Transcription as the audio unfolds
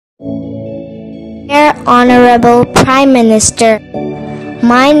Dear Honorable Prime Minister,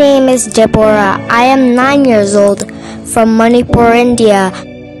 my name is Deborah. I am 9 years old from Manipur, India.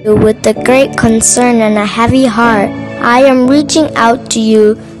 With a great concern and a heavy heart, I am reaching out to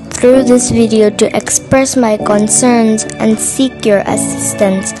you through this video to express my concerns and seek your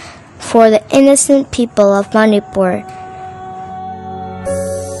assistance for the innocent people of Manipur.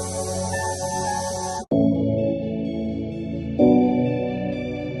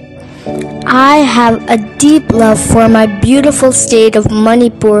 I have a deep love for my beautiful state of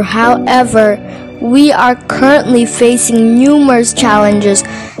Manipur. However, we are currently facing numerous challenges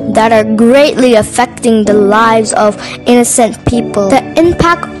that are greatly affecting the lives of innocent people. The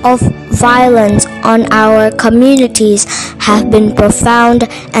impact of violence on our communities have been profound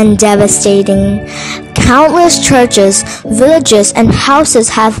and devastating. Countless churches, villages, and houses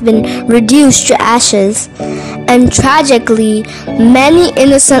have been reduced to ashes, and tragically, many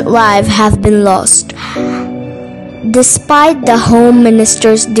innocent lives have been lost. Despite the Home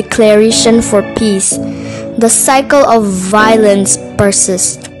Minister's declaration for peace, the cycle of violence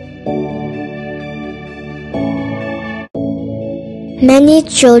persists. Many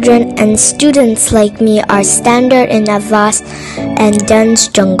children and students like me are stranded in a vast and dense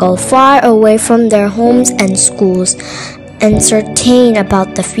jungle, far away from their homes and schools, uncertain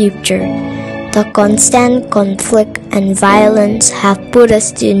about the future. The constant conflict and violence have put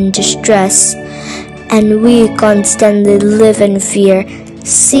us in distress, and we constantly live in fear,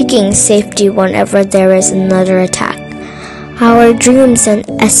 seeking safety whenever there is another attack. Our dreams and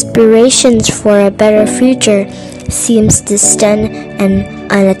aspirations for a better future seems distant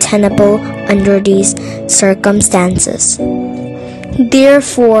and unattainable under these circumstances.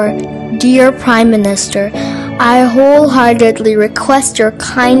 Therefore, dear Prime Minister, I wholeheartedly request your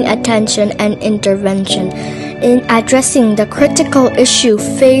kind attention and intervention in addressing the critical issue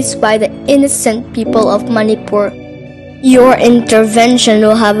faced by the innocent people of Manipur. Your intervention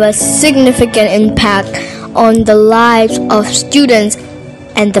will have a significant impact on the lives of students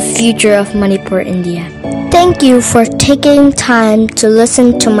and the future of Manipur, India. Thank you for taking time to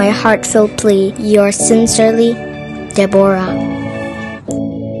listen to my heartfelt plea. Yours sincerely, Deborah.